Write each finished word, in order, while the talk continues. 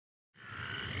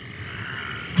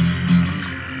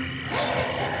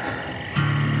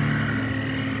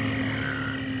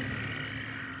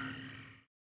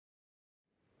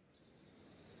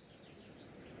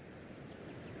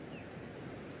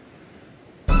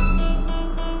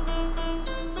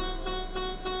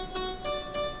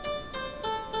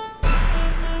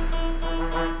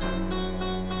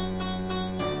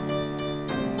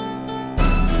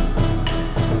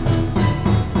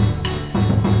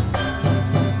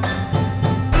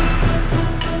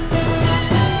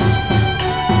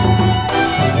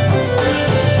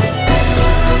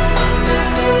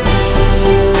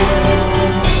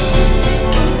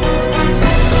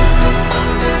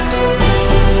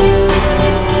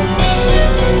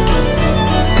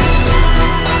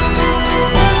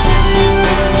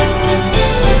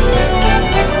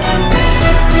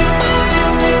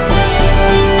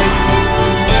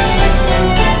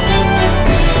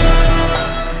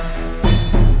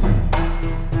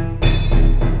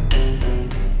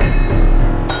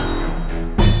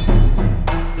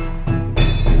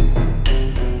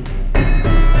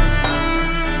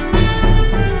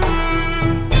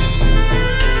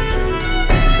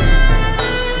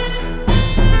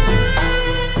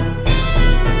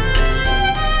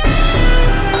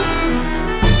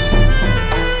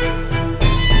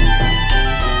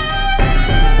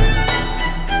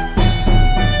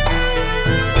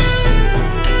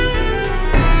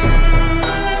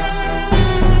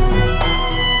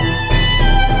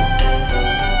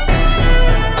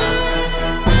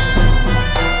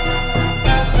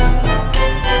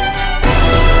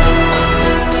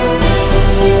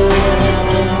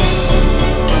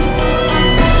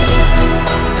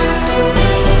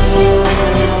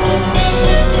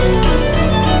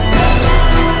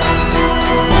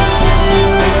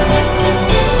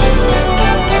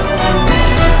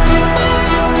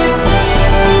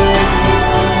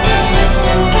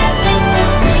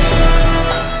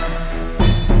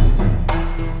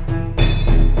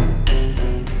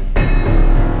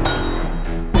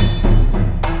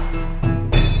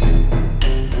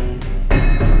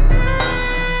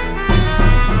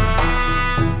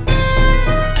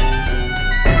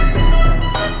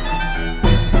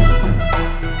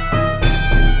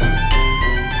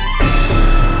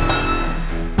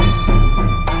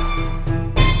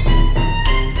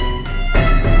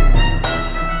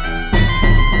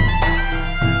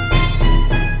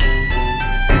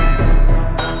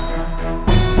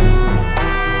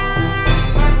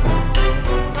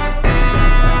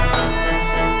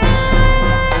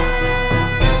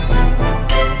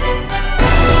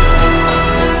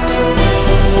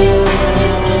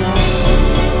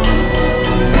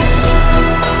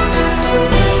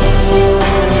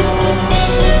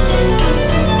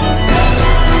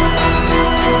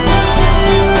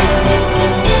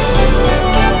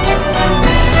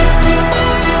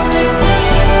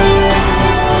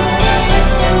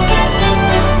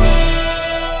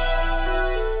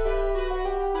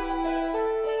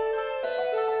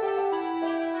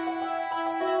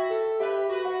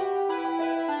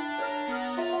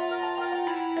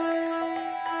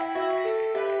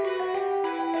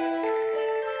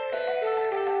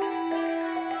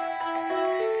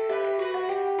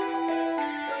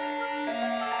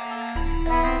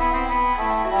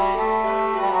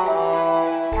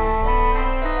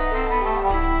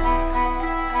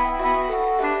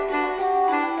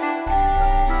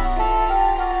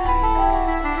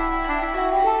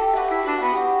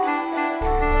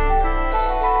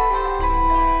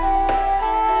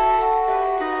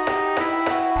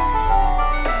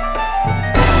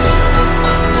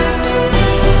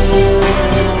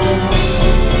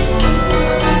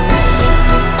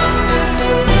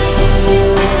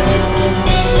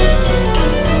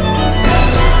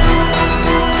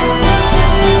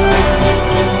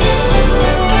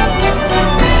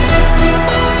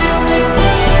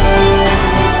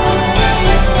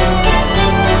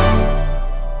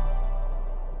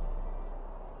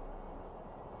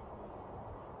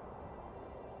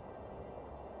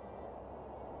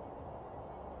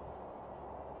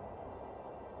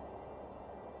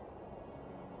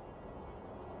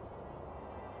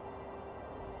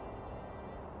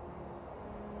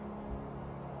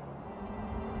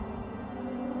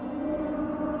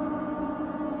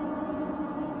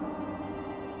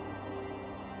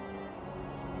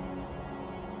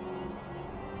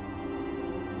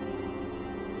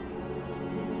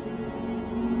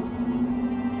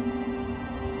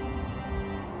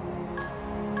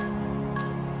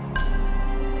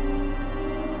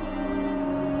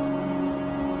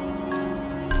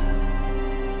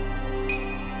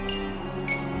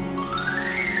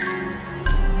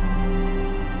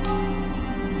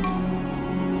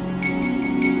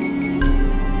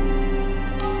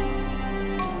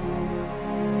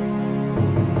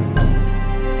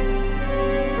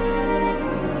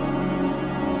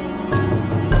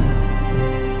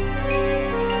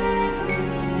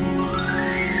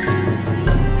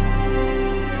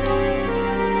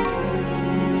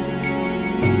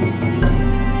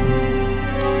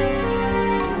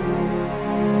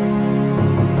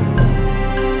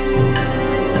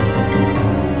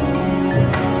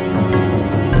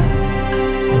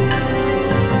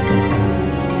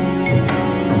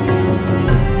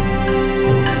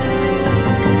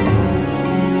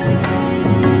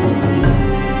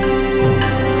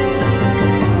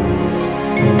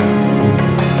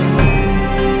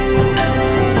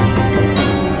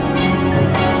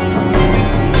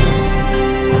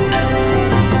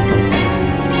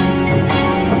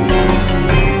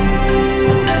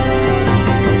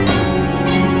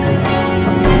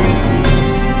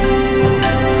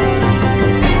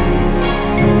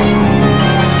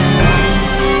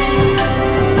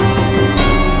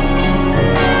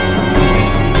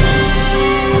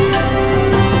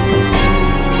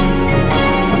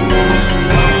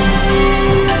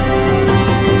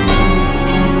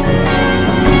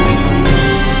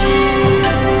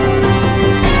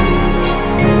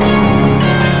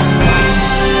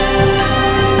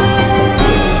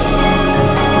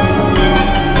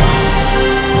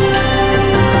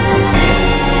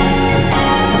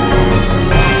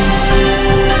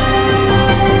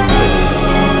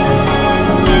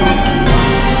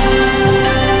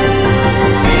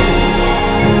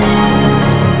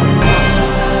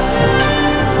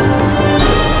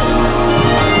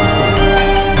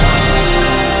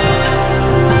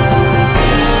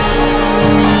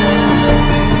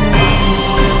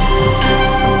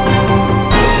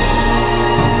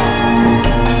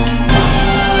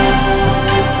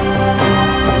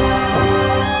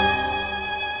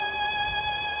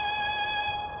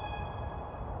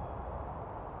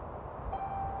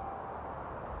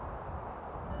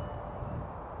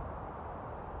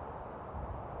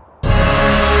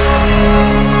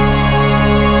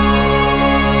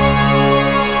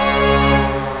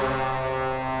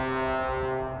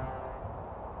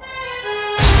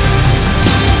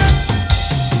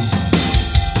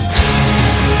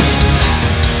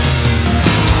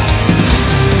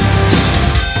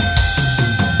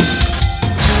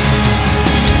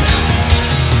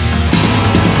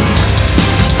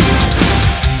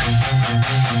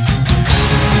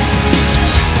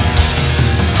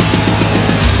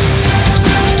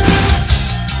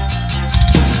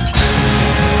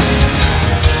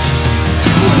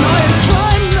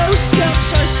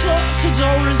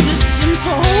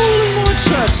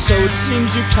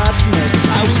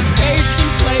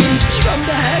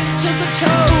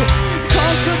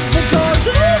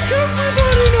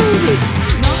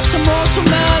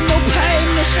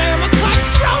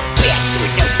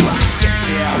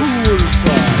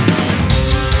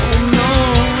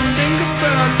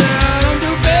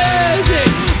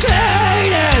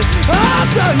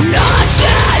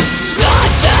Nonsense,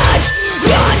 nonsense,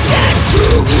 nonsense.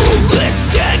 Through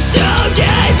lipstick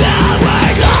sounding the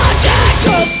word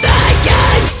logical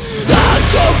thinking.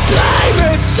 Also blame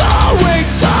it's always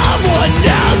someone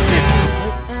else's.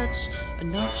 But that's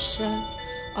enough said.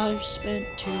 I've spent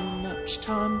too much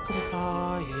time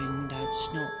complying. That's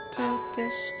not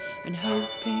purpose, and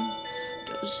hoping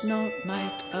does not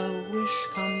make a wish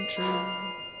come true.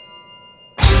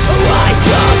 I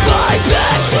put my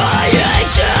bed trying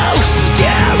to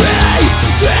carry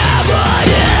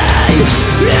gravity.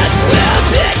 It's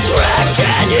ripping, tricked,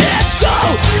 and it's so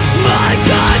my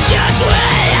conscience we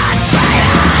are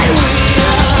screaming. We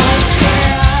are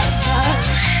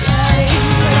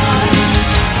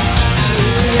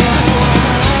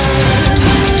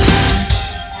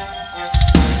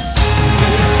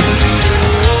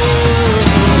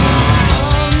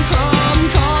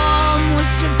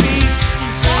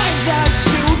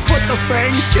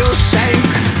brain still sank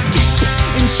deep,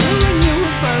 ensuring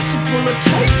irreversible a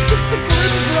taste of the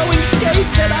grid-blowing state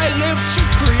that I live to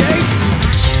create.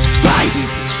 Right,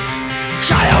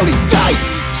 coyote fight,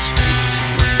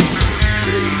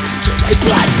 till my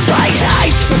blood strike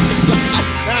hate.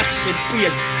 Bastard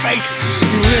being fake.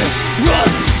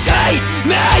 Rotate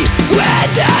me with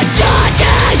the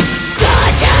taunting,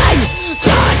 taunting,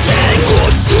 taunting.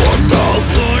 Cause your mouth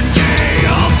one day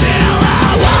I'll feel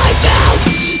how I felt.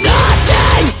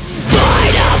 Nothing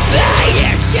void of pain.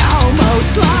 It's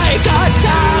almost like a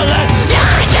talent.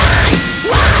 Nothing,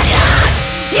 what else?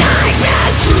 I've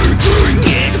been thinking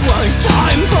it was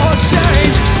time for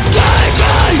change. Gave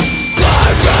me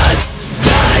purpose,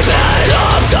 gave it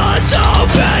up, 'cause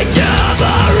hoping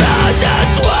never has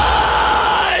its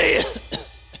way.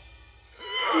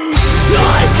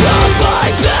 I put my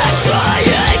bed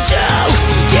trying to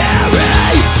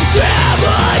carry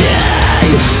gravity.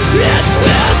 It's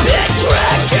ripping,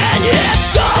 tricked, and it's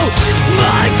so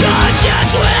my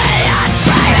conscience we are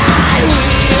screaming. We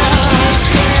are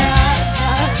scared.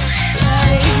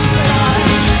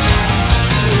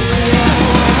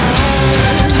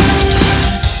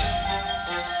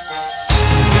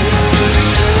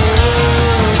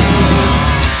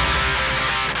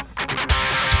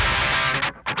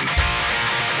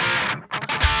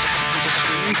 Sometimes I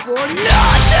scream for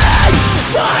nothing.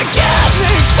 Forgive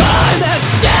me for the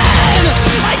sin.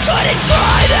 I couldn't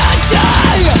try that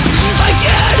day. I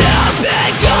can't help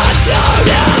it,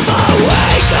 concerned of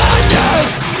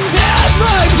awakeners as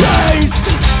my place.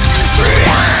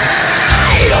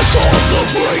 Right atop the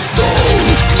great stone.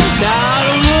 Now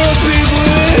to look people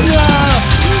in the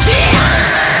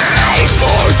eyes.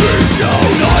 For deep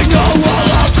down I know all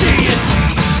I'll see is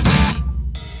next.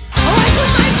 I put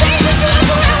my faith into a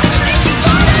ground and make it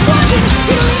all I wanted. You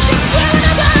believe things well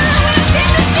enough, I will see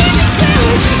the scene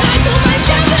explode. And I told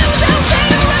myself that it was okay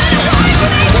to run and hide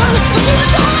from evil. Until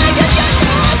it's all I could just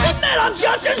know. I'll admit I'm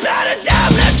just as bad as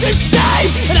them, that's the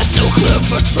same. And that's no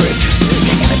clever trick.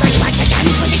 'Cause everybody wants a gun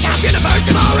for the champion of first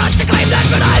of all runs to claim that,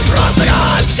 but I broke the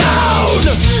odds down.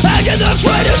 And in the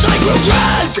greatest I grew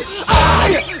drunk,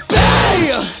 I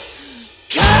became.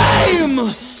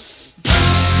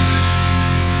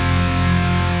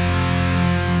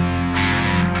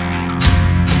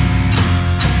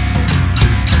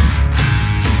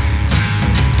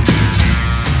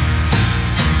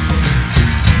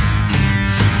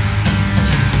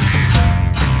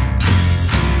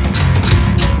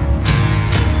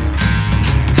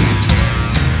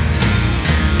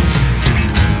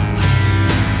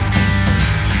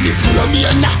 Me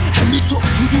and me talk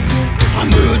to the day. I'm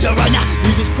murderer now. Me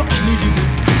just brought me the way.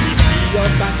 Me see your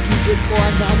back to the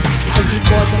corner, back down the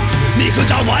border. Me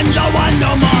cause I want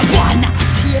no more. One, I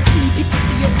tear me pity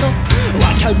for your soul.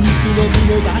 Why can't me feel on me,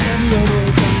 no that I'm your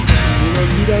voice. Me no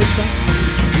see the shot,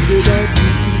 you see the dark,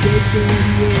 you get so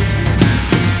yours.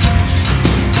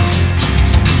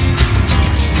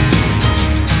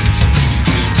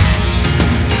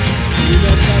 You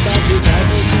don't know about the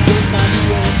devil, you don't sound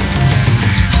yours.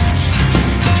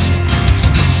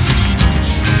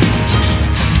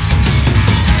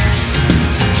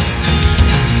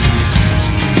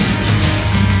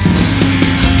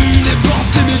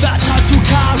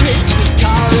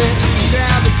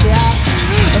 Gravity,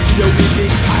 I feel we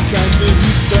big track and the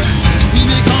Houston. We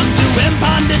make on to him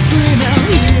on the street.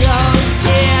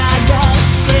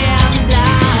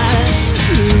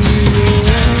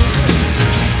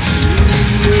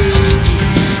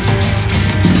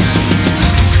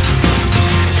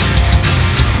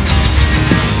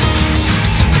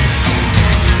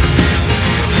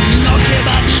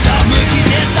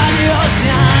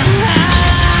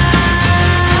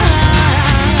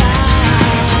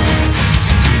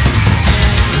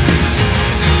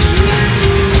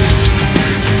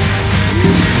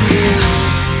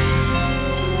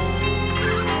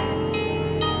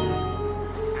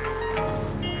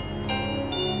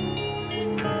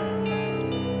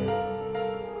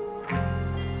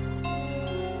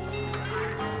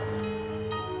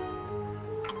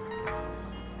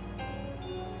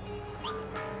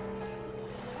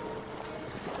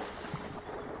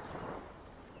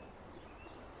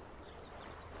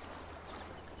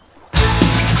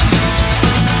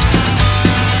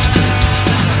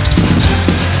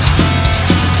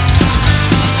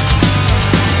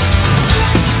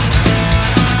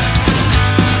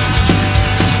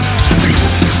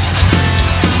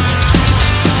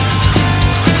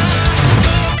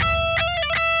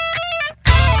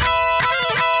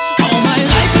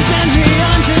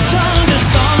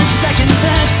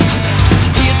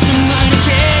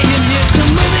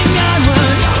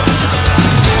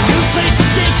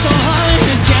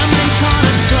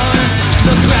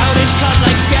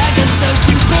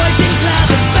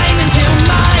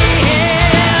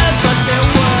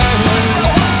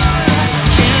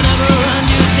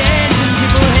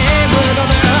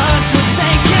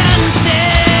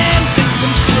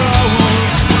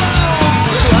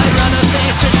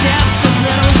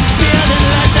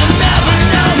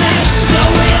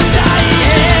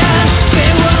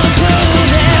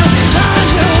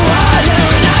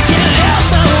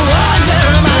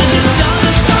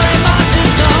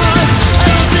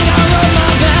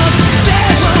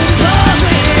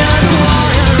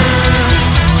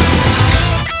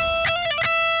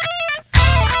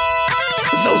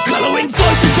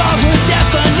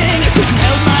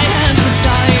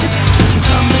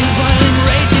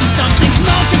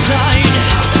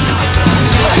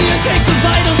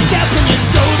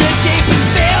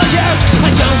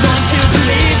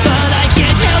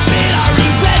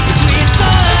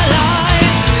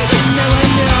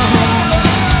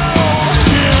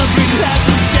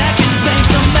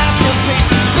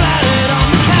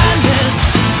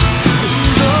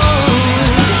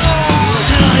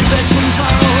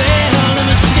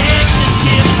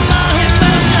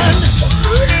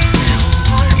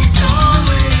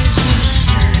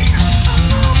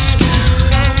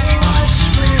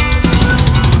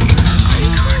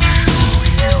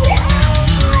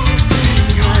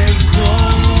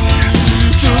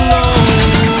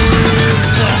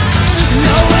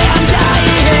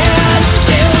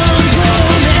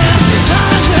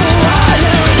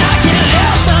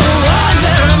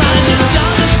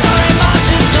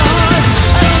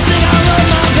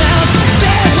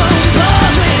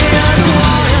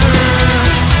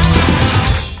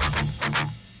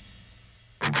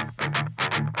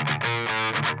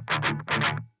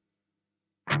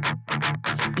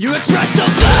 You express the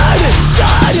burden,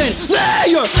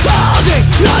 silently you're holding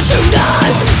on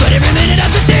tonight. But every minute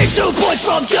has a thing, 2 points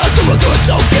from death to a good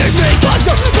soul king. Cause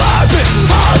your purpose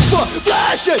calls for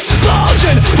flesh and bones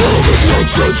and over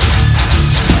nonsense.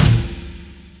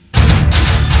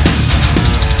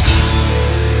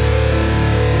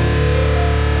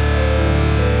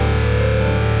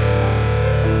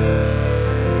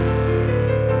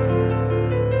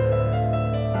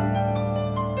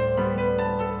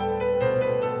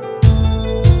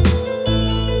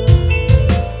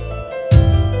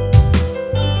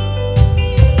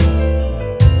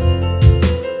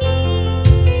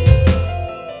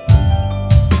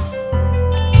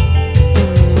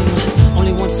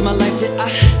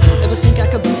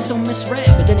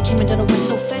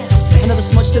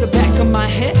 To the back of my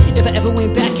head. If I ever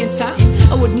went back in time,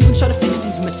 I wouldn't even try to fix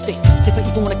these mistakes, if I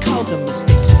even want to call them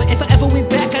mistakes. But if I ever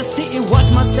went back, I'd sit and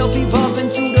watch myself evolve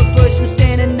into the person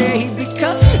standing there. He'd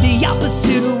become the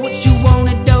opposite of what you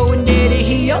wanna do, and there to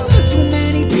heal. Too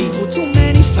many people, too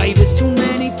many favors, too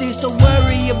many things to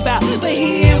worry about, but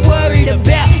he ain't worried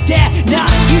about that.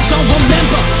 Nah, you don't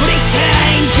remember what they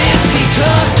change if he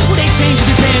could. What they change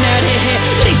if he ran out of here?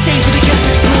 What they change if he kept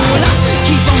his cool? I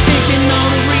keep on thinking all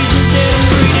the reasons that I'm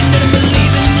reading, that I'm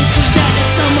believing this, cause that is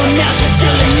someone else is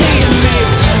still in need of me.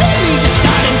 Let me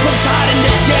decide and providing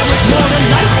that there is more to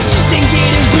life than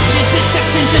getting riches,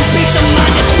 acceptance, and peace of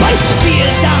mind. Despite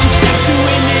tears, I'm dead to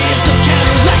and there is no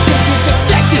counteract. If you're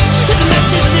defective, there's a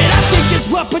message that I think is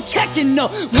worth protecting. No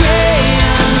way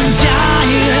I'm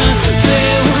dying,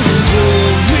 they won't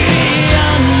pull me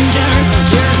under.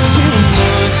 There's too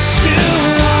much to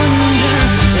wonder,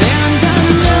 and I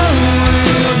know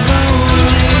we've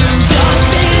only just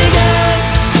begun.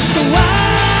 So I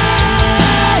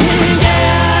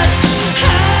guess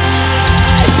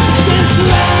since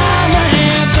I'm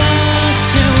able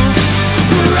to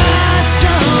write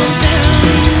something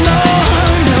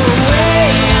more. No way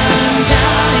I'm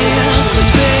dying,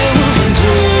 they won't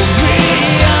pull me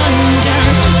under.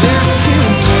 There's too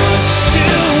much to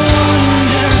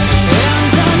wonder,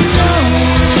 and I know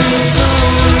we've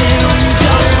only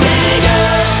just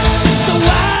begun. So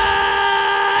I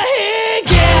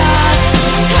guess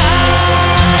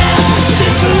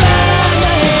since I'm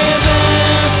able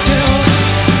to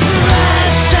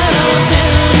write something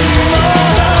more.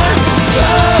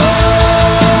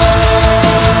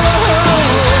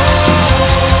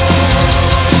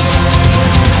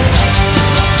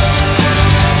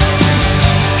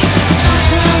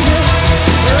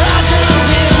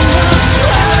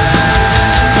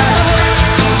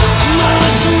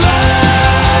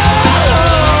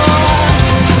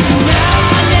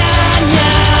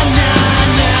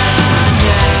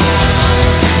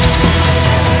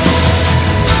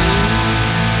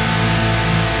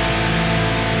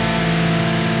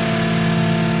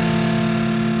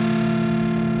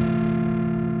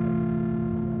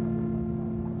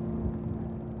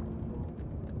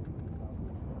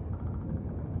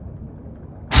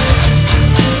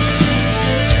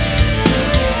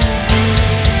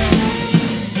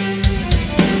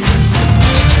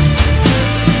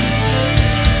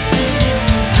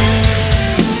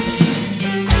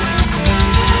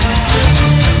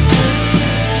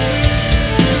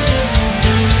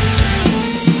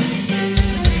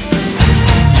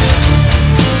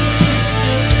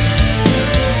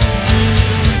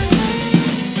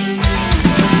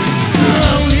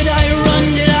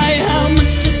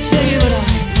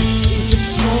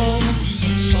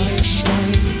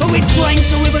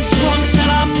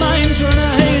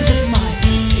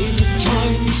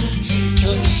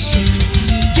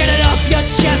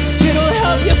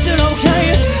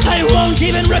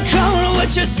 Recall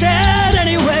what you said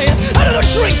anyway. Another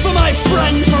drink for my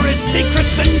friend, for his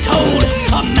secret's been told.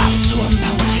 A map to a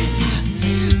mountain,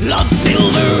 love,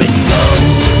 silver and gold.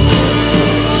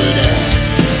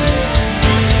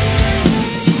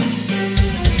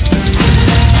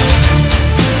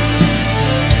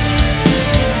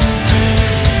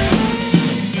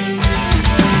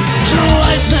 A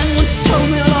wise man once told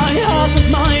me my half was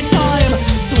my time,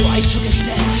 so I took his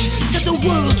bet, said the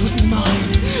world would be mine.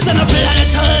 Then the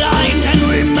planets aligned and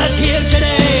we met here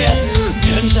today.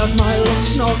 Turns out my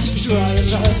luck's not as dry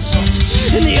as I thought.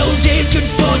 In the old days good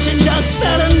fortune just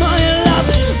fell in my lap.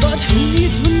 But who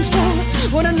needs windfall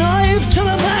when a knife to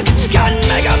the back can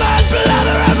make a man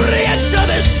blather every inch of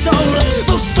his soul?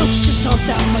 Most folks just aren't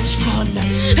that much fun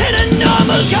in a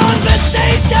normal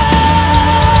conversation.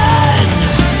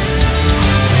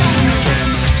 When you get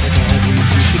back to the heavens,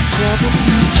 you should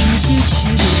probably keep it to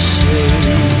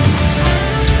yourself.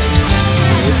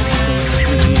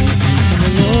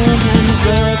 Alone and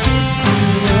dark,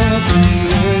 nothing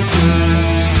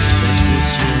matters.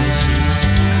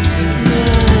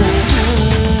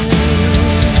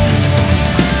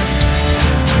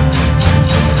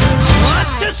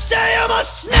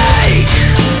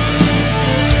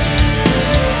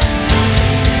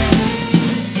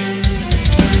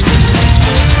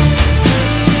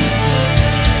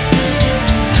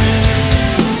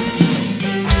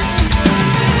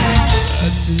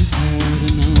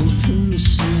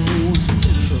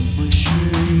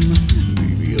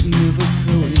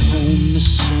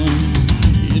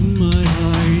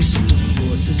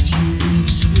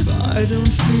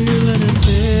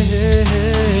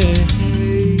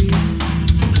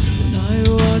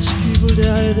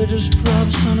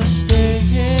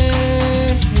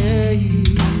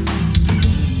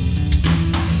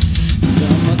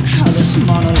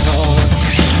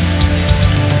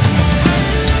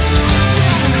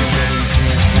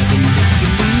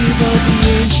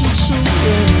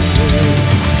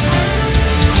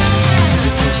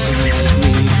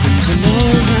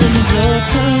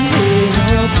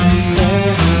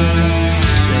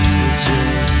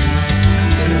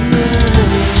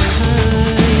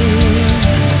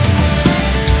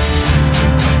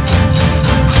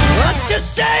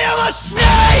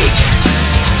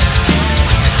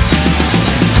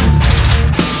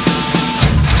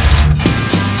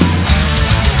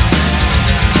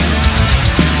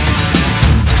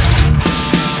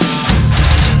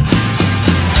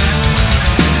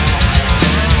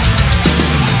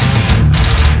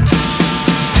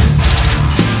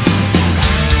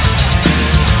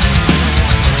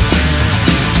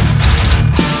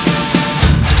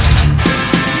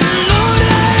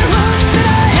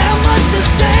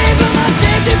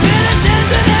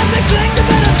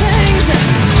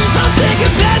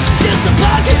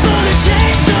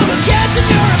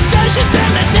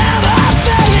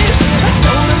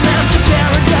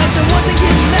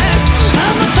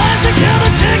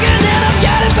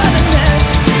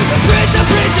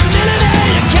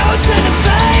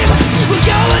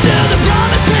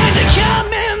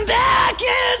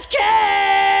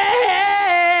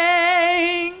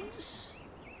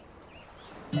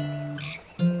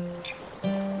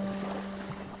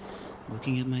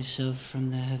 from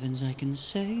the heavens I can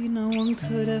say no one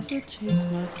could ever take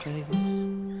my place.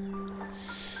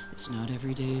 It's not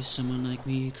every day someone like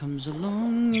me comes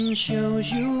along and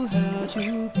shows you how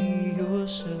to be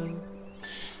yourself.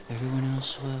 Everyone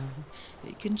else, well,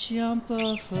 they can jump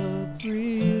off a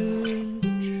bridge.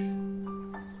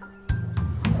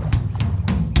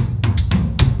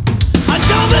 I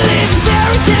don't believe in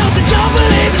fairy tales, I don't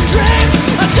believe in dreams,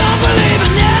 I don't believe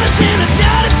in anything that's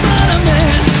not in front of me.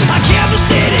 I can't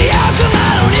foresee the outcome,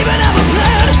 I don't even have a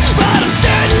plan, but I'm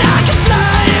certain I can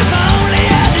fly if I only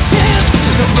had the chance.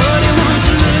 Nobody wants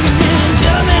to look at me and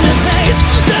jump in the face.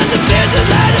 Sons of bitches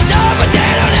like the door, but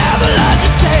they don't have a lot to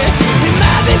say. We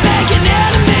might be making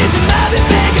enemies, we might be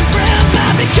making friends,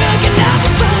 might be cooking out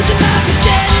for phones, you might be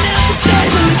setting up the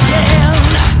table again.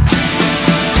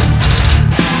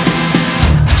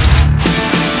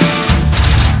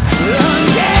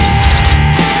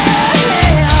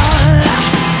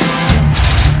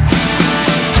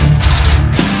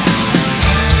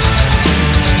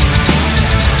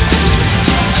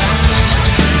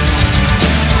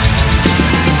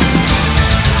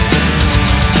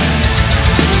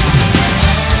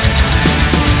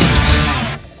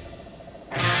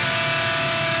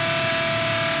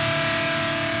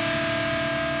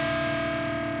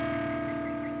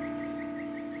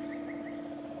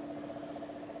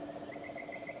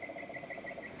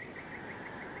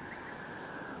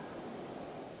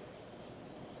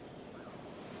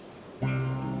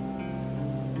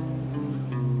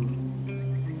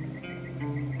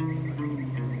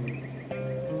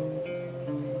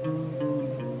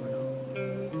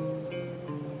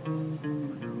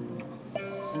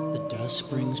 Dusk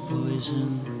brings poison,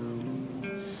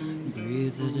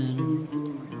 breathe it in.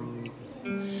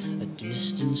 A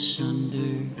distant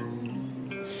sunder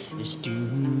is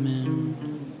dooming.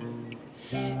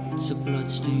 It's a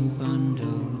bloodstained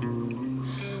bundle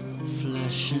of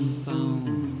flesh and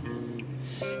bone.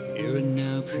 Here and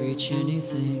now, preach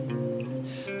anything,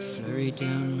 flurry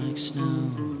down like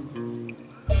snow.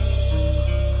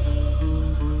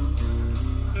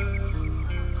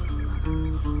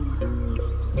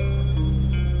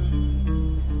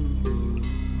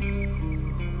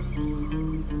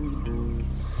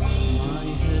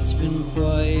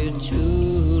 Quiet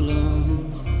too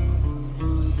long.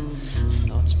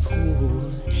 Thoughts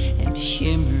pool and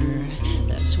shimmer.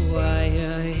 That's why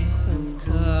I have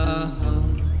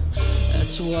come.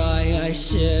 That's why I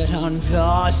sit on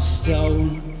the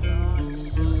stone.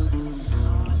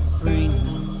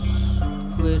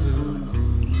 Brainless quitter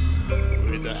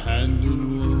with a hand in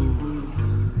woe.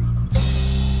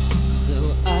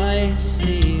 Though I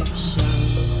sleep sound,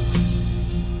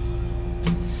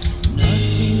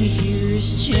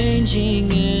 is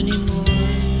changing anymore.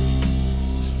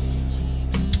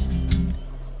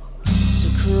 It's a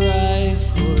cry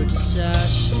for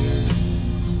disaster.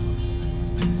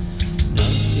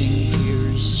 Nothing here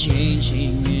is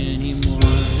changing anymore.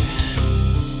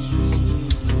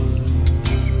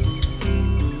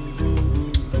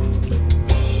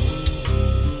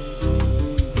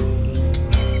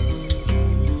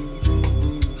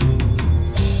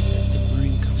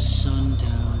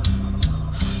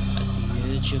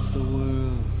 Of the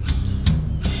world,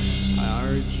 I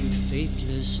argued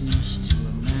faithlessness to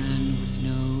a man with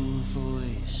no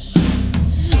voice,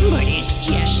 but his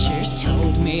gestures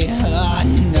told me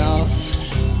enough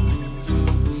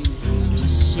to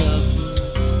sub.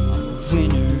 I'm a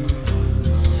winner,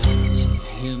 to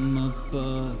him a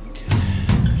bug.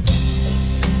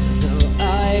 Though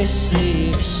I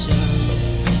sleep sound,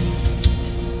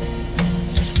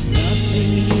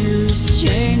 nothing here is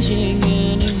changing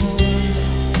anymore.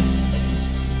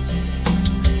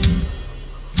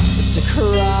 It's a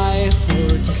cry for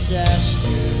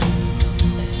disaster.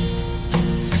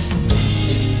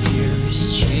 Nothing here is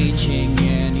changing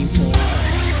anymore.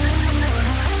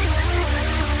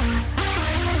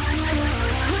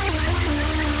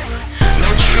 No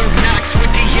true knocks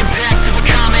with the impact of a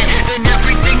comet. Then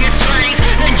everything is strange.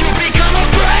 Then you become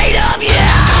afraid of you.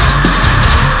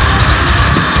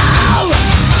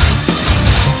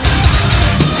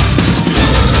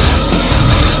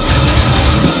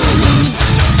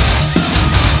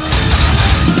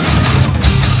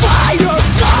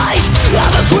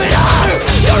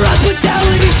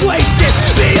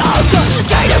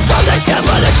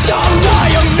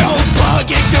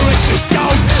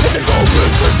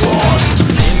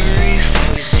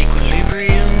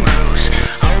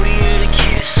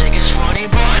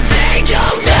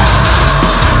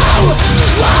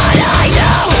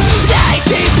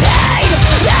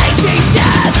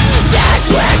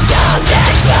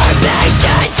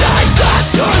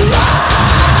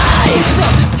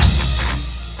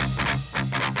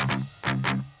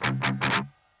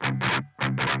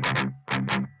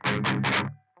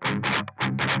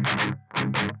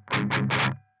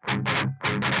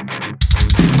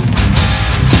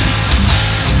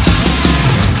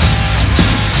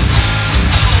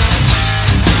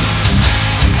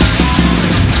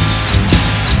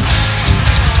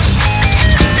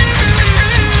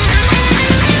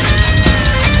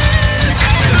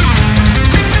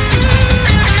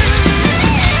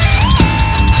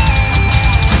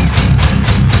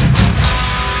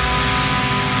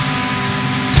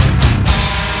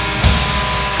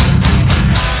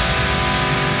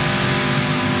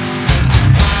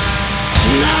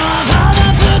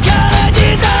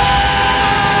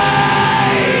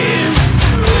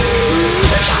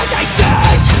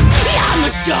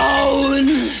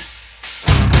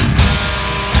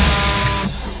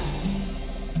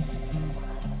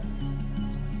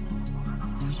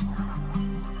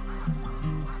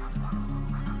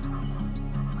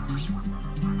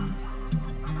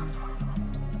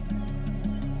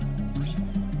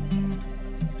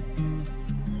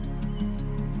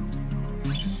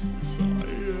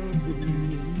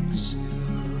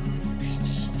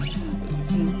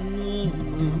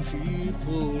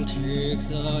 will take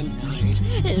the night,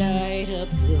 light up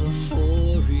the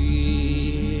forest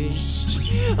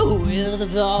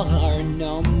with all our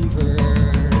numbers.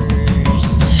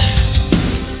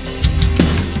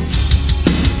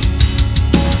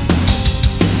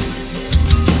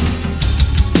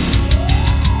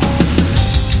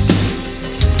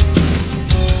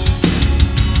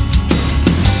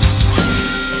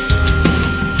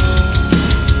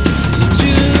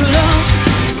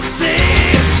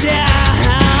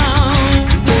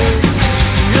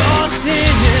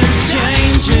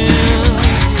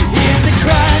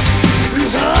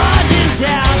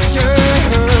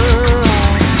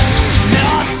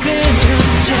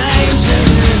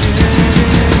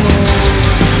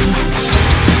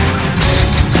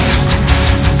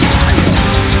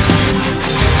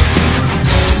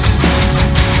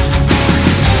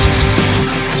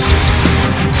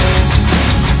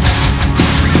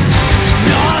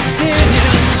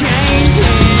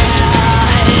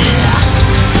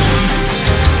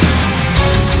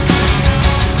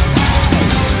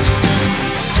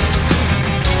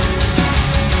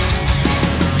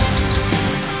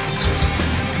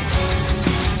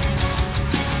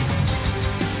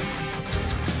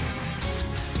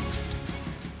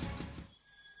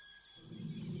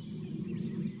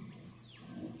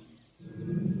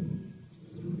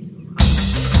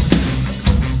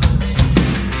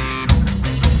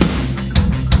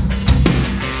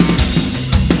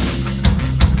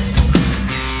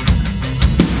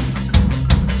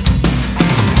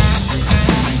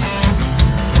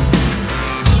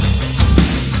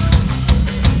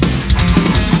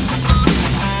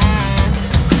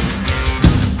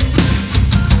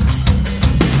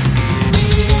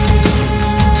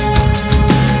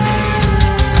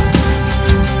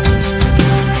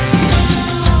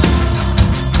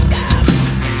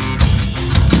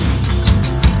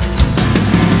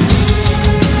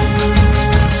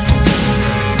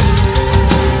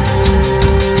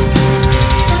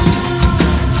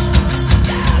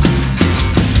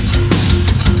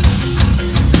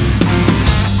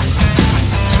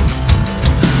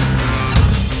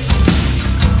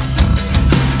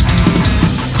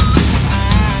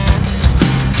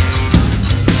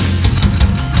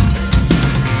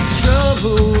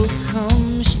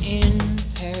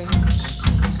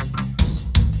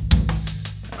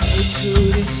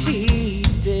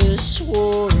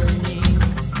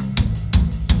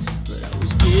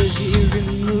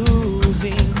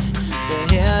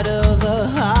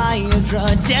 Hydra,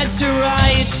 dead to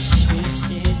rights,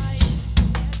 is it?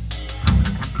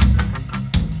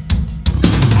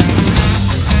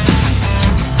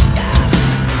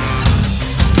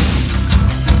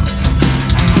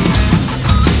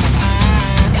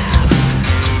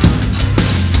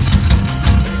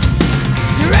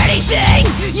 Is there anything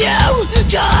you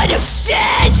could have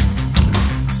said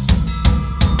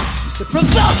to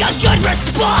provoke a good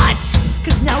response?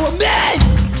 'Cause now I'm in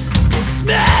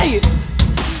dismay,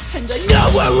 and I know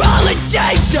we're all in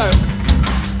danger,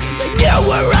 and I know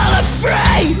we're all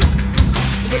afraid,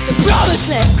 but the promised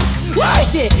land,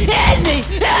 worth it in the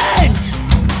end.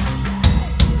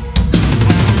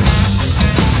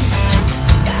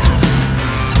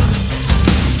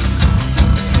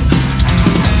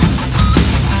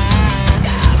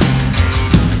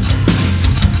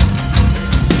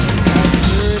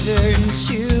 Further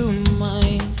into my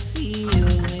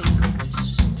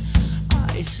feelings,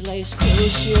 I slice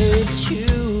closer to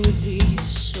the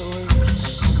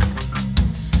source.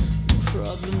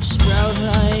 Problems sprout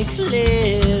like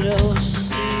little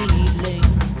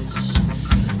seedlings.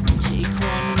 Take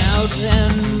one out,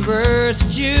 then birth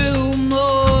two more.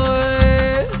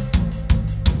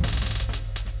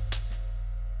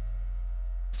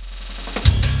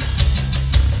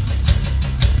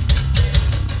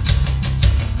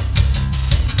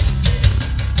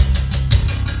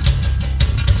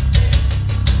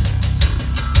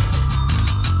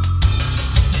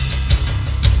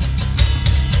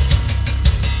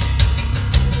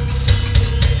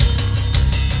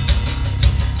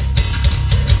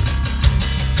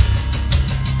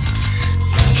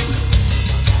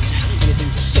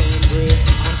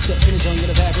 Stuck in a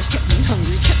jungle of avarice, kept me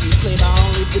hungry, kept me a slave. I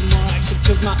only did more actions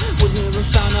 'cause my was never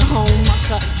found a home. I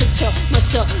tried to tell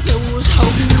myself there was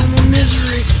hope in the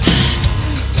misery.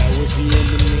 That was the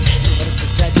enemy of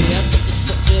society. I said it's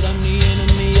so that I'm the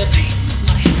enemy of pain.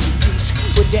 My peace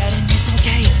with that, and it's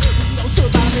okay. We don't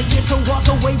survive and get to walk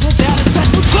away without a scratch.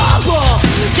 For trouble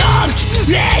comes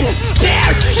in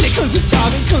pairs, and it comes in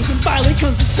starving, comes in violent,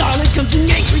 comes in silent, comes in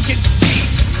angry defeat.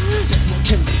 No one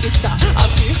can make it stop. I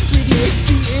fear radiate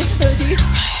the entity.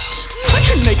 I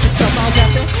couldn't make this up. I was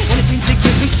after anything to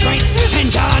give me strength,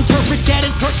 and I interpret that as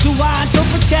I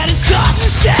interpret that as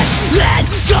justice and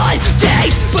good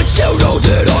things. But you know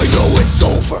that I know it's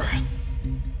over.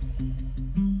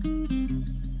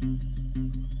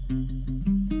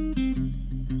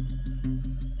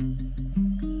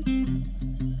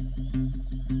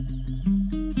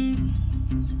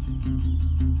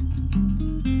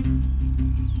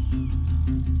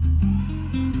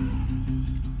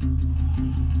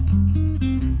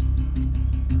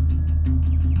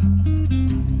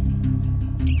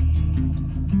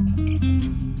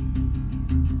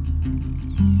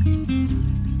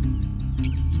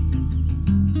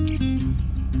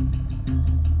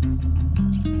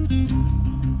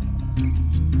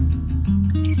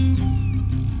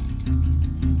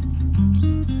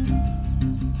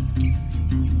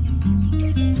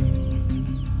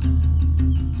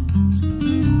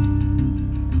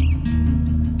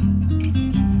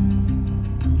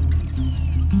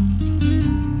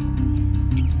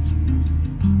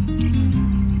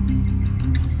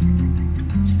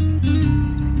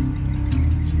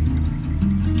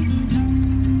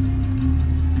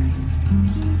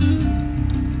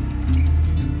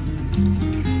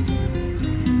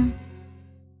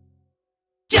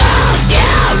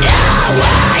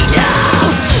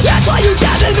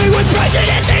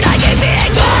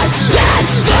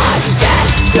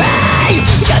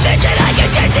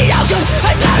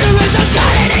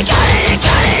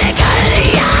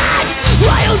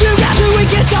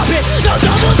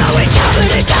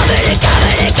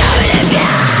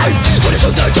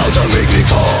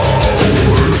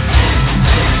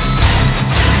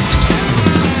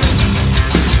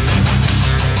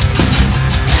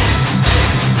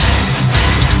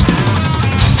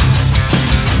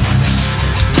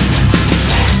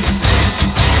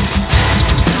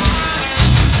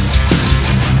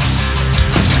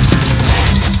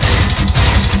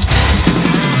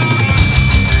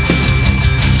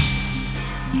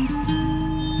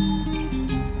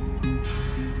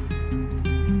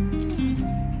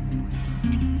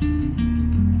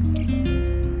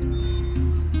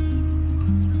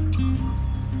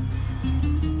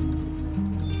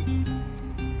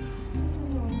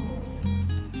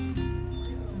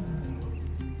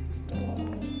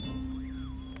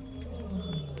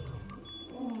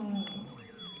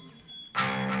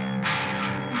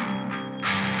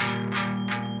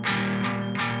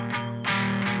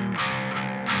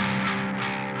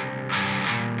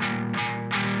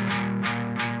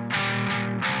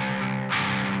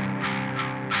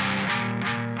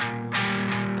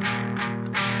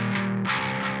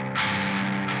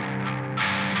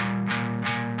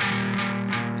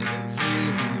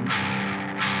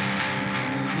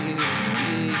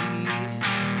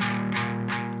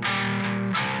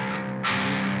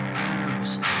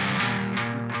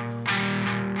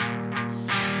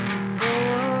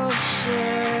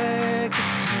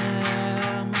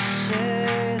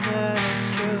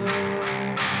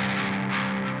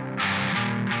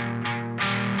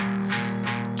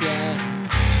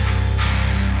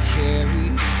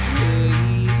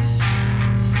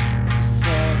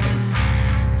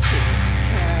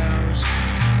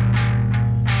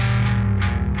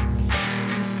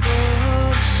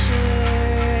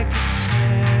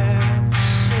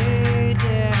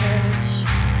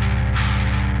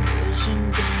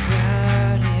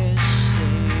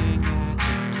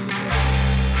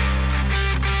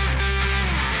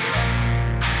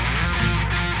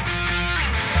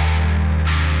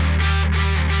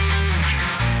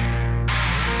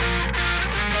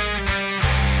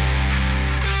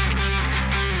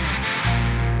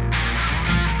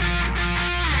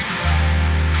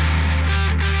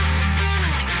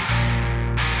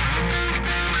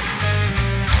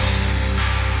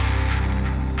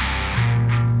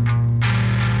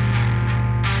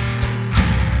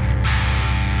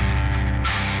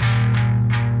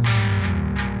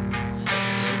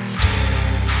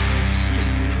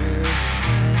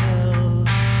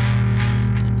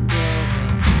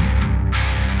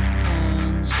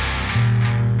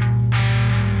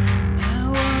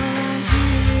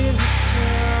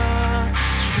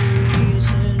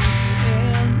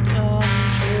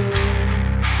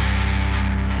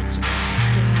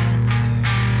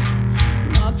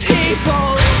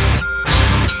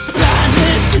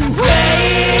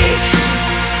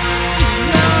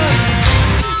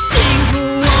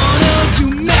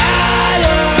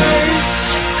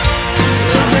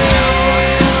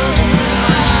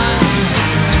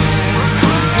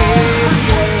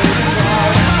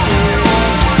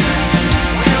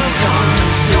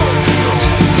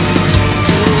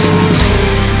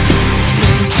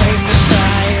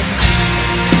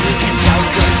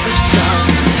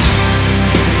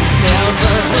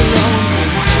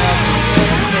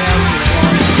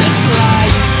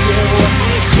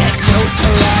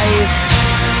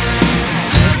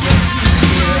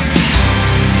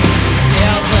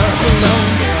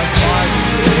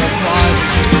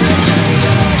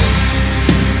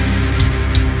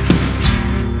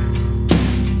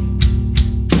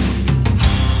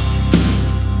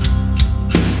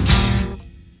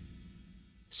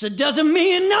 So doesn't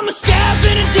mean I'm a savage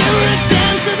and endurance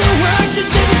sense of the word. Does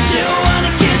it still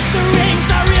wanna kiss the ring?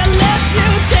 Sorry I let you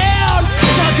down.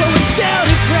 Now go and tell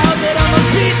the crowd that I'm a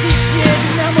piece of shit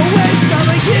and I'm a waste, I'm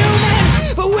a human.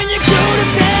 But when you go to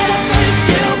bed, I know you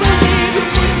still believe. You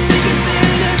put a finger to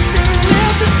your lips and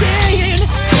relive the saying,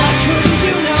 I couldn't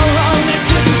do no wrong, I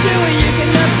couldn't do it, you got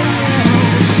nothing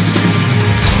else.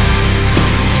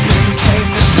 You came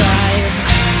to try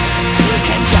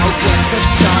and out with the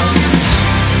sun.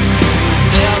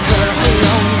 Never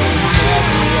alone,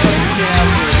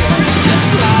 never. It's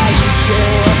just like you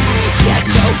said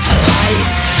no to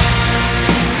life,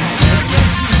 said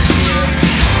yes to fear.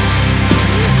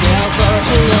 Never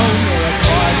alone, you're a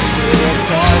part of me, you're a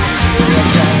part of me, you're a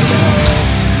part of me.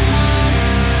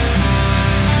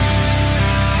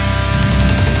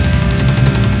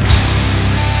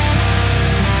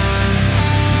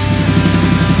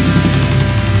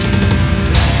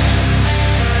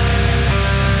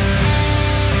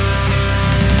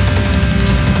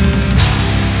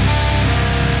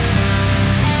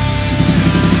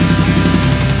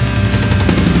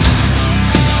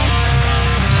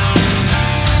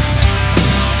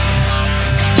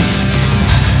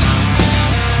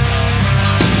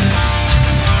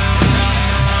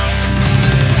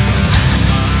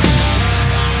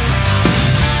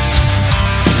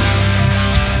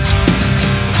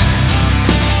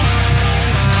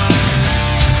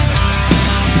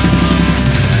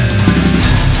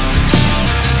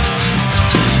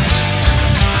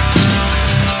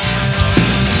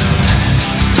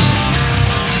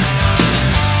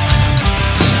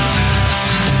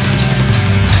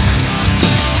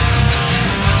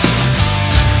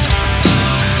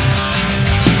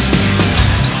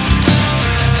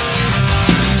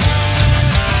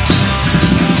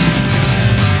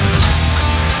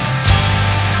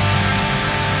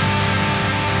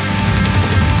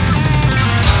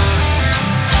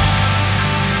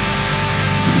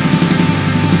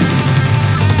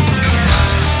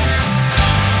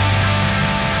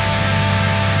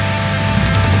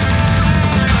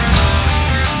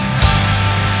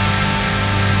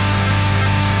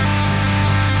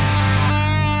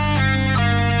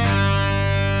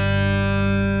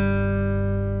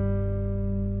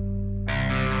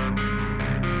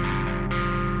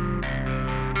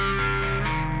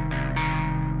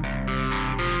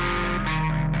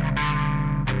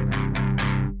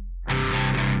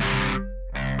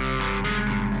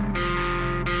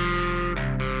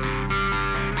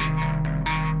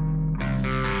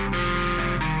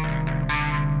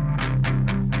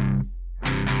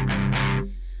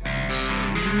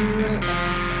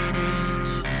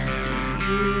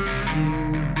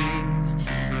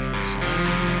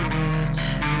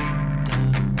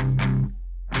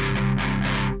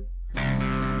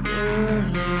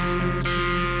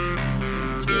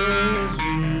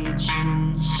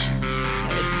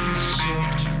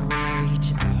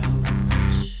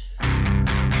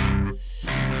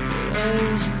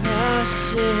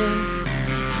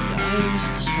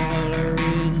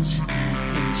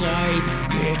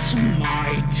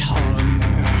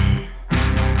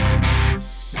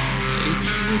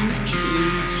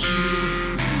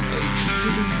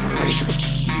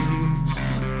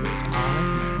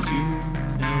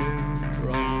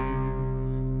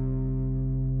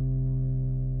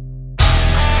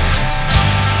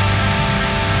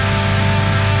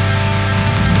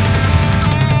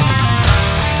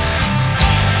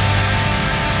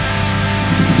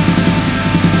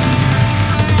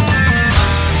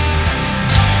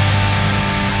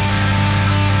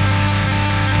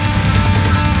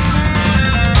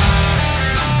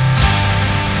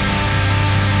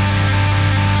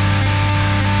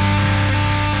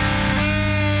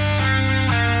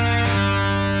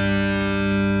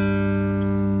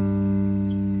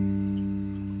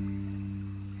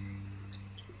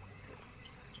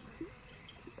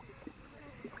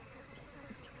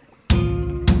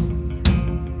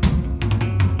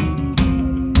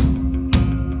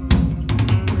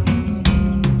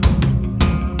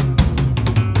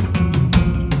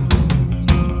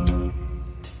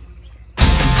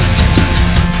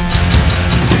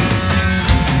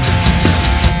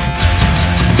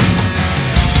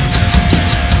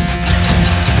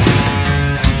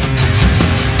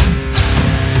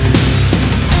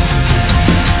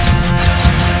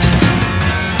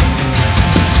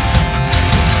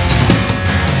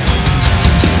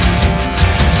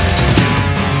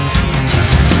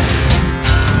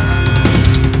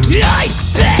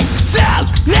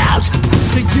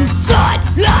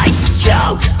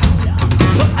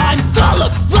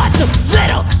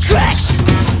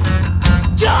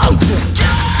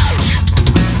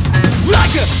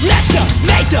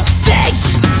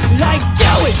 I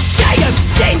do it, say I'm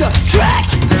sing the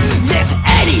tracks. If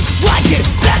anyone can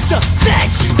best the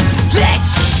bitch,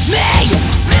 it's me.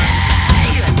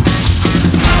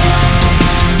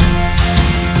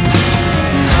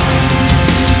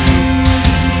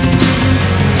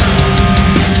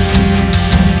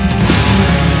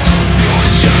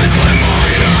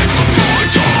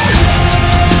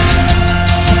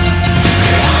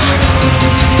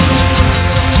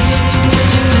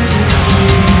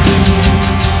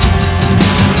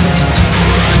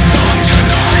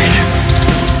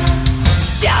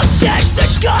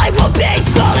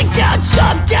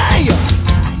 Someday,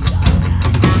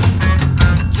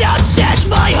 don't says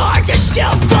my heart is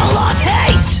still full of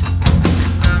hate.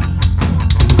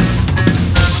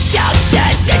 Doubt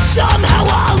says that somehow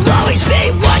I'll always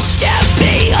be one step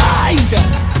behind.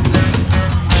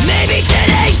 Maybe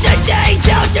today's the day,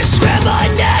 don't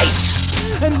discriminate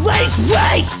and lace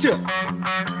waste.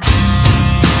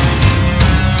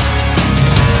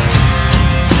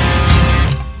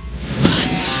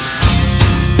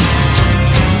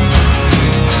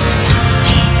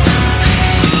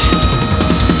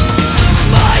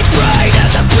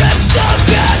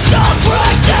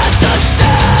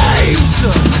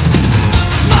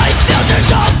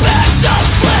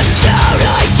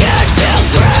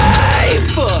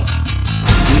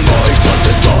 My touch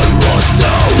has gone lost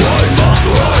now, I must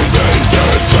live in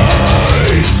defense.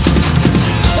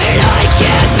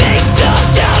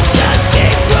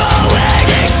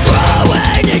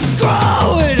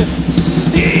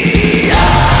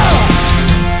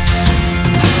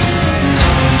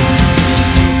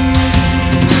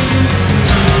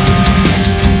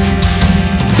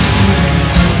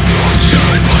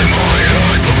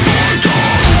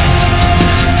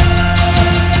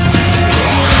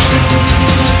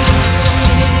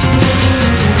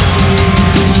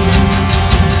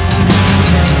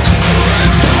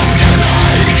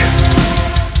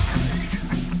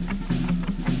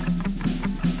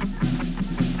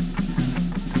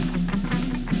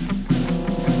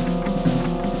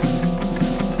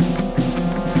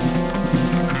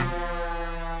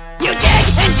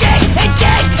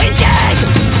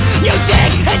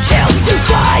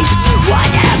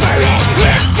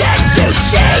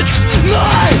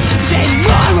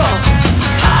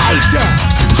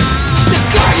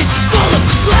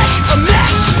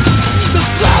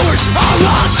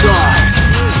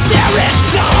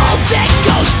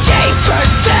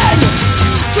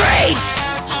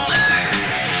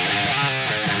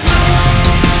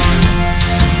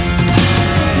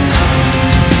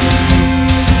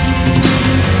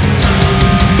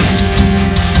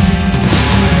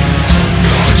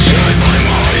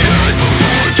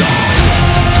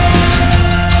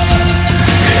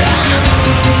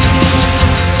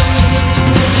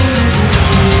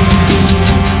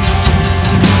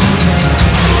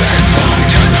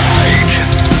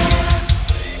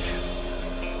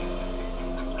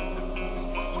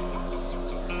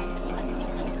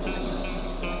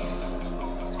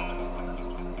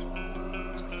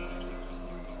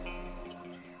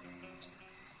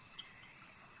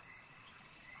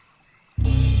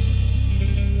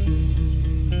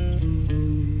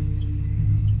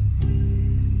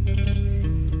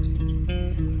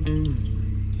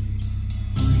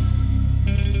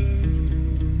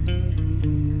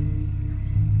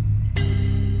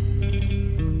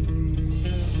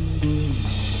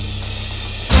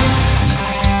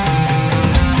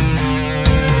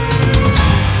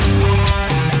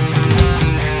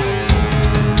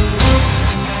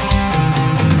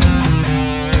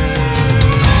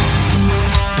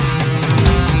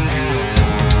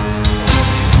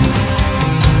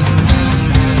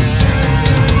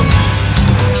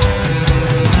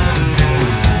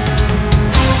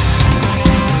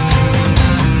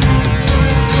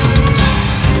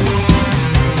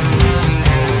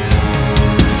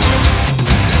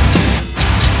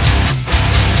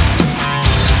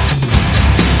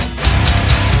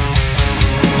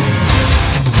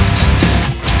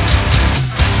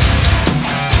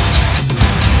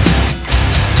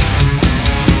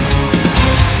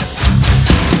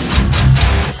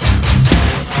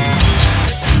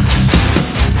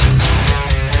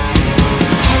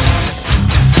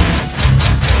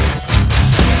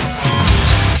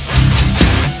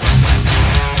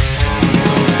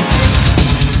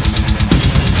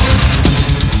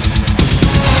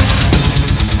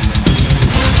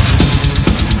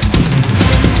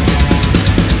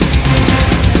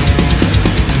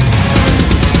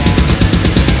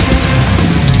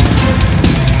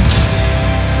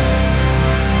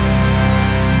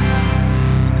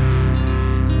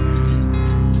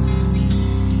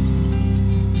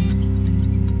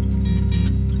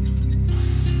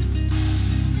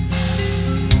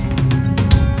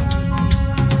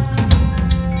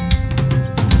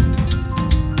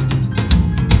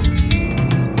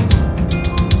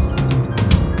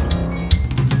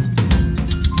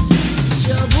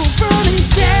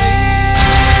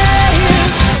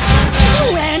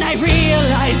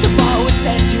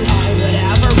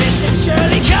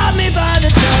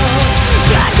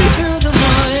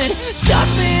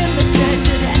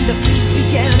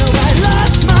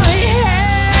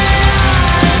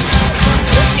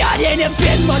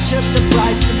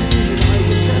 to me that I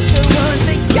would press the words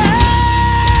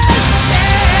against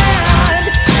sand.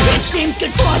 It seems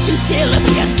good fortune still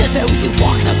appears to those who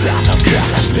walk the path of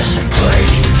carelessness and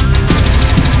greed.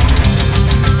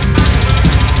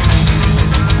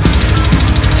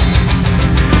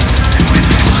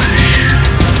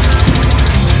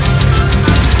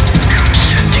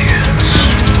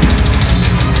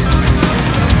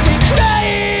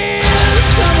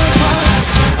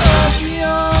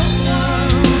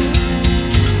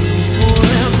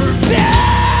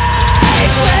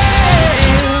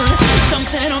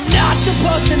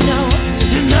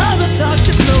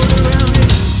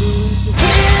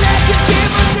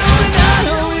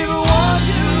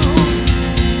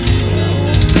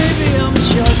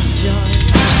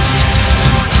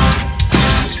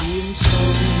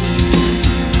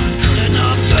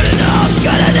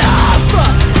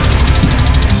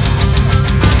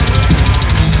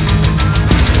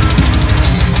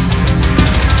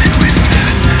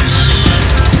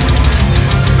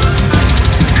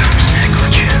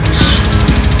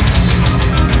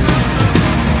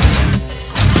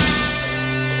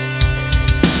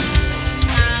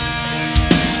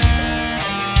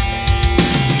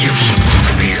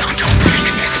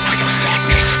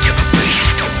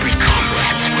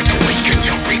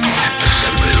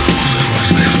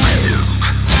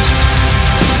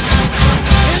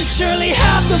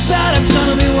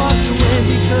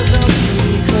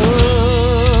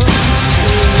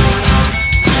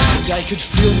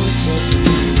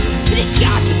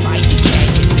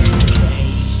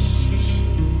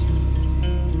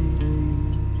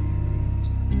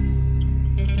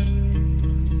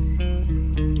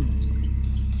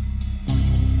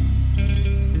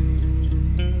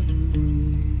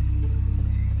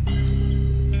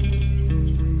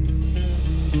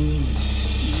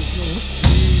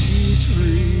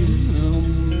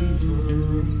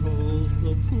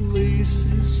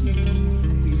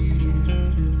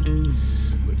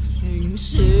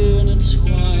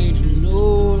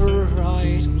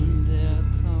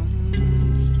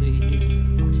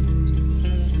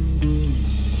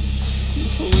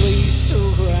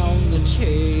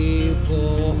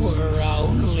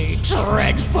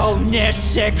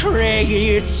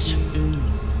 Secrets.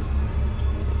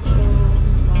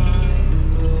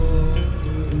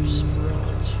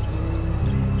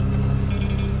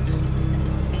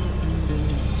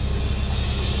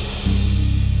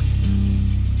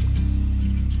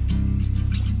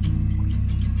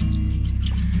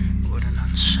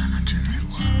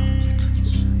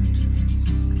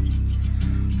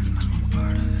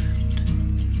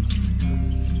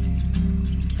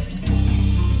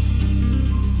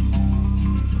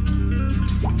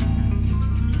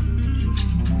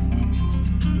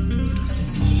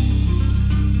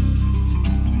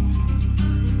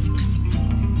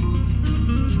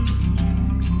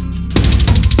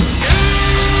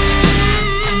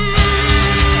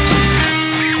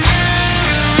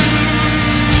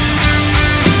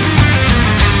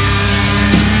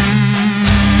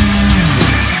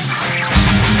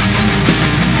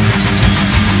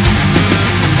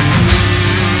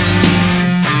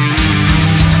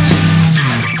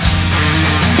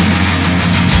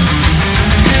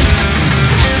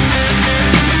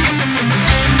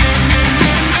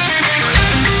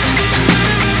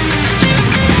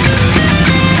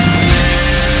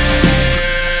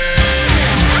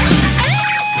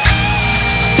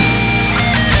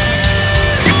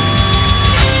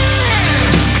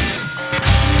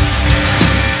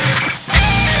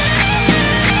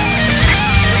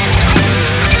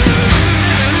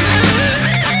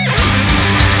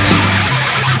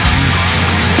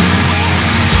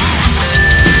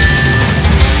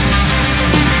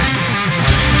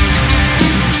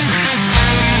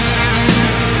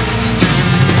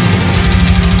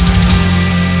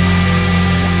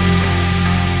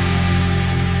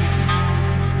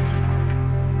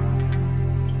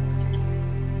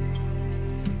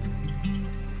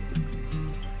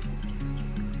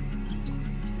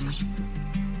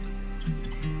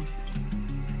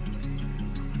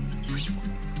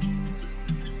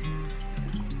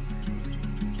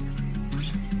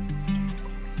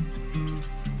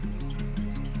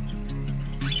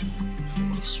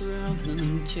 Around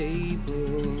the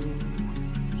table,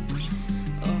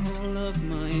 all of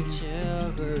my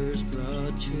terrors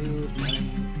brought to light.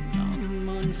 I'm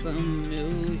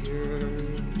unfamiliar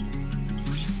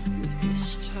with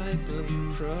this type of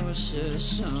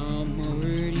process. I'm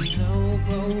already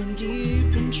hell-bone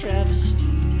deep in travesty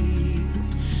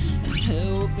and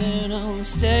hell-bent on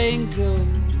staying gold.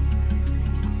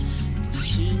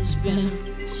 'Cause it's been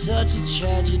such a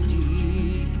tragedy.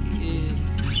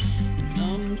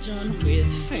 done with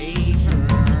favors.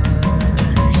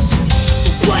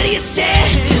 What do you say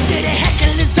to the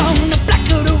hecklers on the block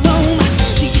of the room?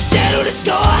 Do you settle the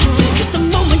score? Cause the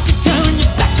moment you turn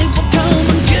your back they will come.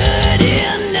 I'm good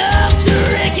enough to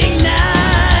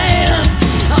recognize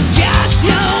I've got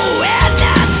you when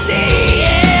I see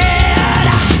it.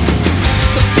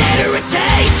 The better it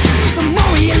tastes, the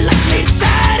more you're likely to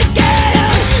try to get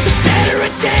out. The better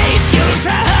it tastes, you'll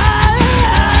try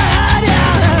harder.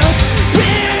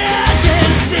 We're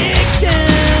just victims.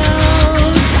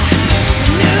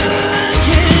 No one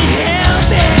can help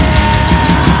it.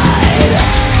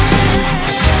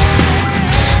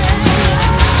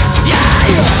 Yeah.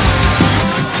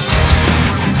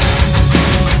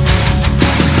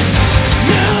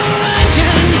 No one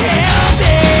can help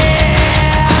it.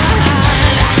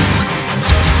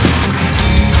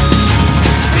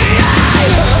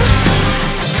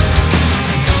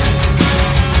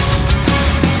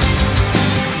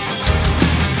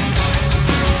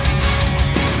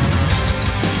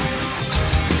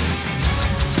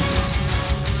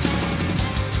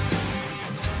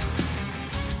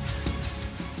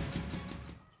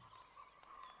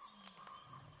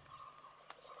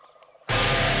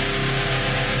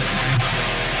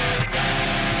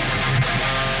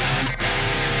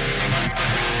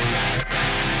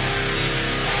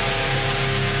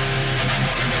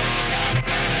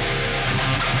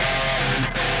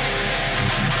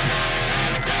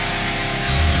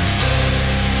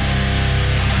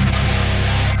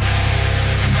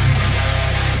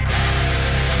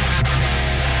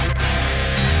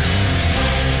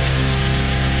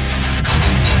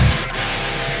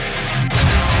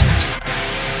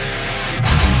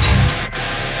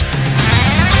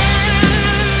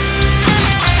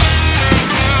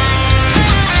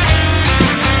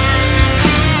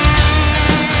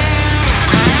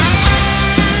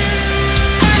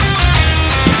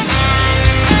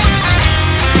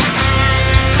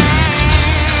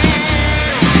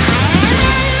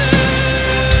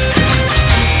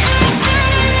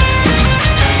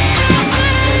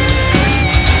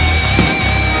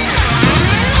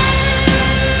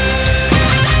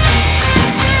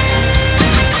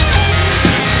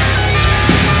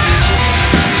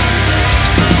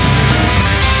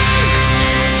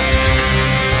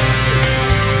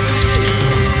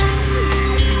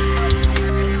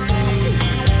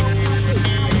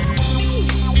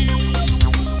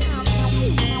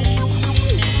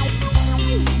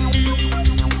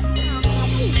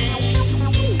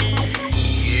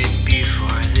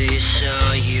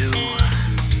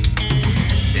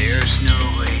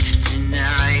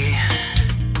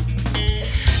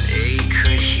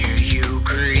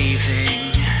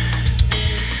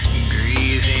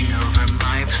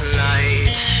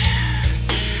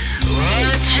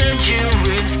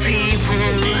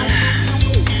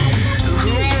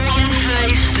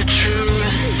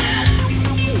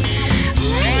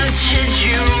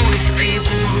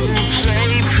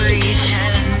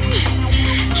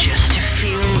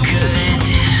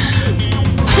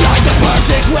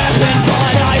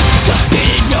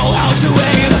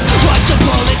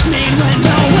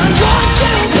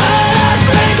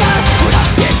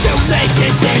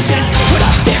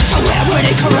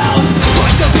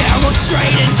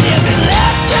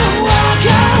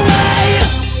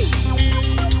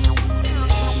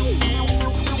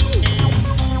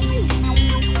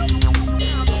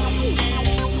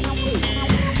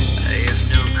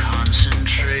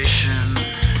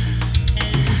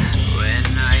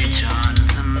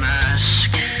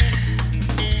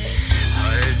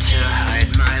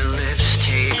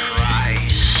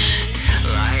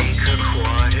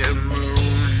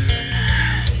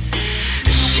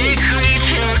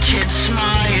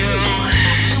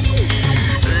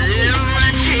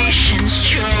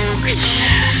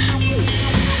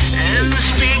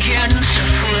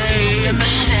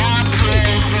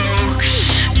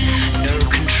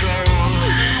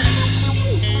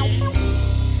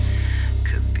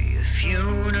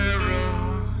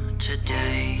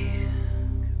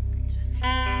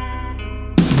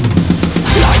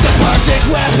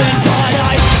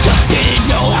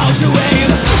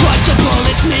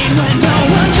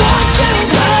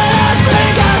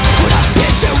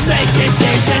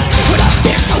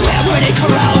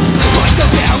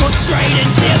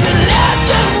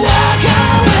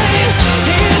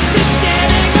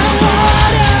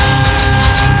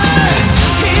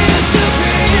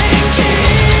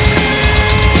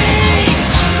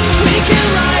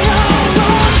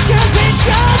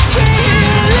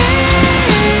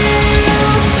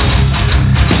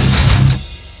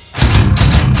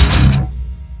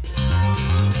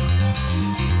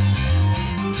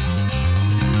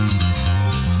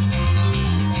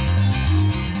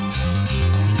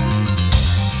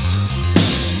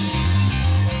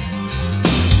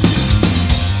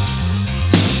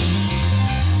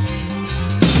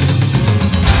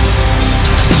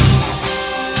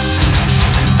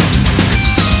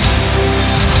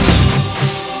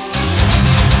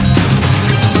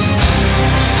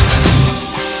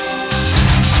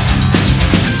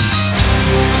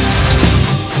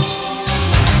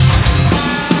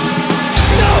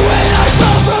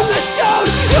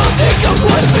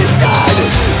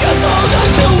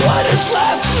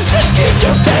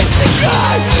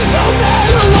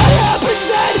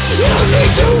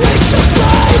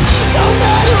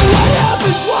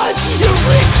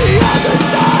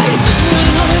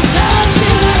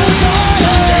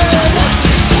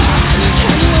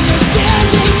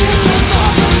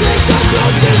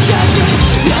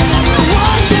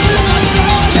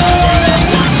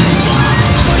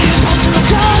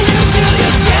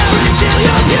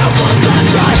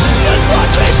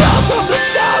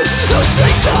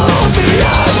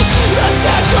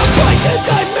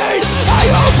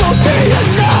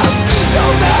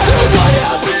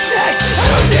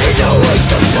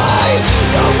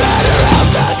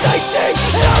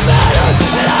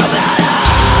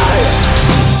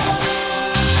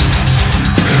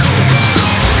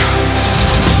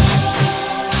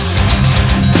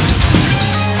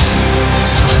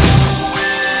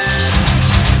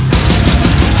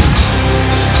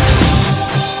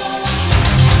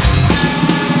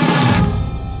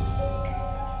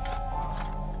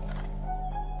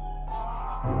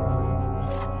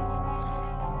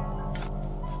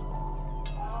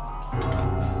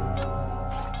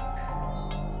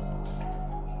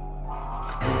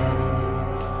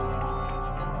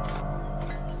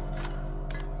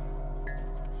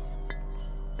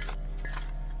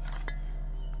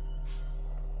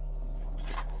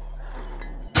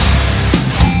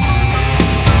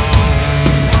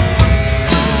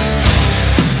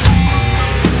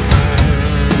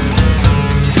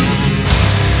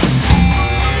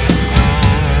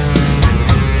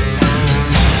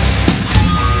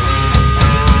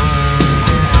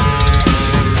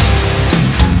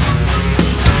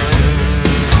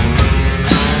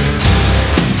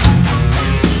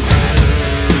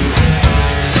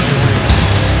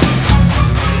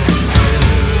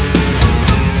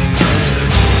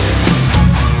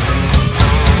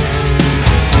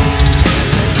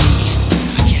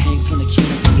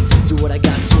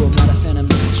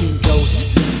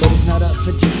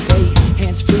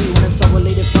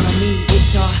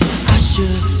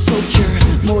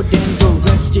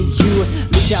 the rest of you.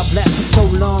 Looked out black for so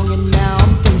long, and now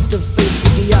I'm face to face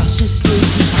with the option. Still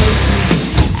you face me,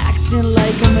 acting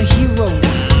like I'm a hero.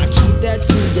 Nah, keep that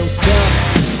to yourself,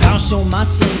 'cause I'll show my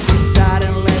slinky side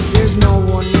unless there's no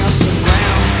one else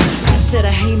around. I said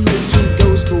I hate making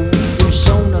ghosts, but we've been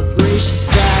shown a gracious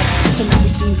prize, so now we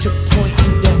seem to point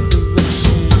in that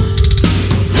direction.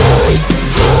 Light,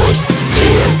 God,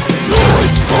 here,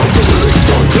 light, I'm feeling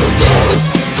thunder down.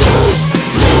 Ghost,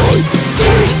 light,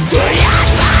 see, they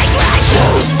ask my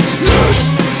graces. Let's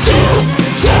serve,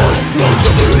 turn, I'm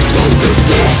feeling on the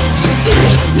seas.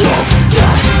 This love,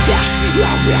 that's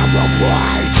where we're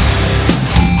wide.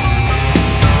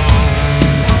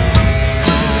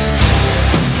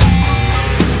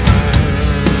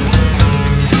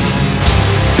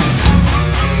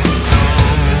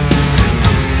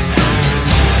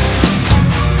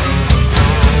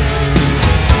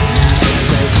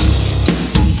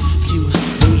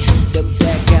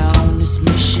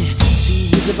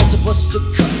 To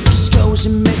cut her skulls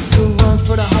and make her run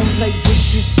for the home plate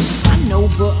vicious. I know,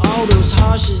 but all those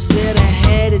harshes that I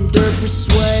had in dirt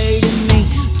persuaded me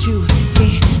to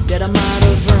think that I might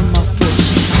have earned my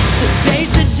fortune.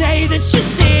 Today's the day that you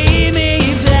see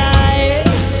me fly.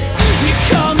 You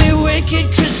call me wicked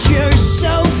 'cause you're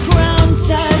so crown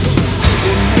tight.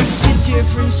 It makes a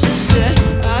difference that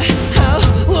I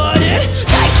what it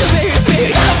takes to be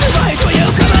I'll survive when you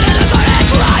come out of the fire and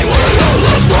cry. What are your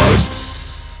last words?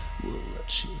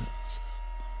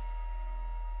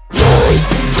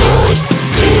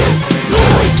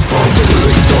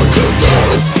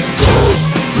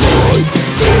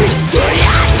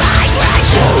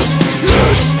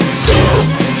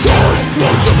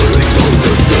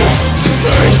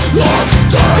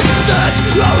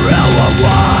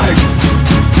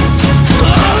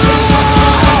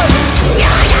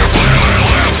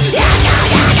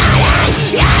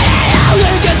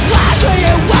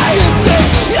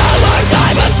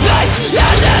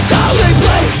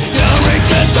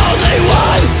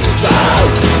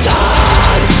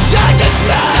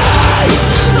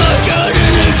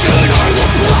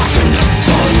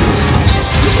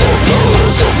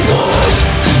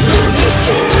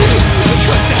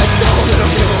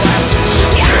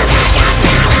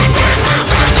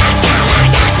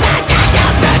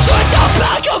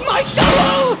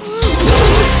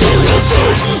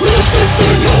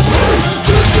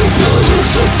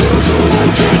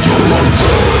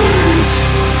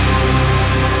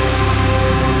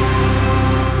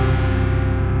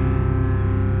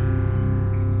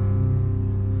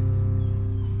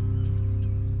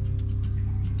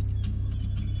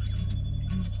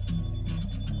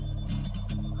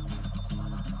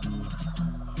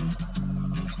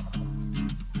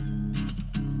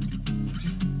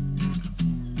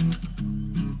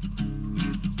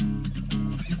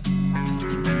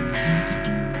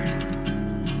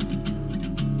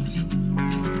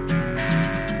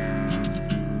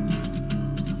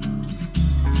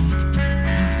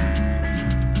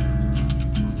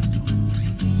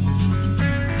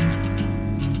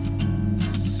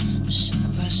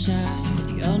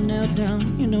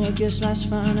 I guess life's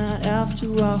fine out after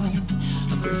all.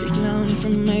 A perfect line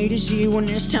from A to Z when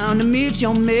it's time to meet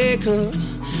your maker.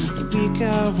 Don't be a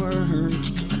coward,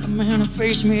 take it like a man and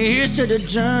face me. Here's to the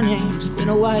journey, it's been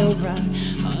a wild ride.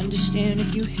 I understand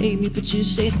if you hate me, but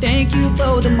just say thank you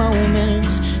for the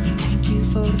moments, thank you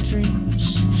for the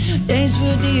dreams. Thanks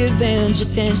for the adventure,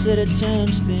 thanks for the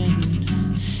time spent.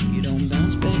 You don't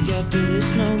bounce back after this,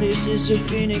 no, this is a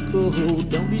pinnacle.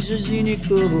 Don't be so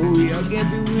cynical, we all can't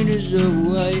be winners of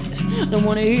white. Don't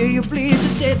wanna hear you plead,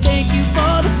 just say thank you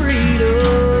for the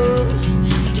freedom.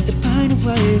 I took the pine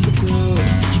away for good,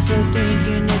 but you go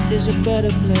thinking that there's a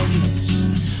better place.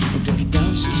 Nobody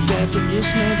bounces back from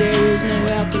this, no, there is no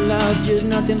afterlife, just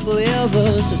nothing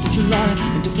forever. So don't you lie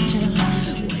and don't pretend,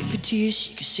 wipe your tears,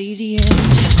 you can see the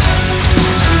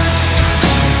end.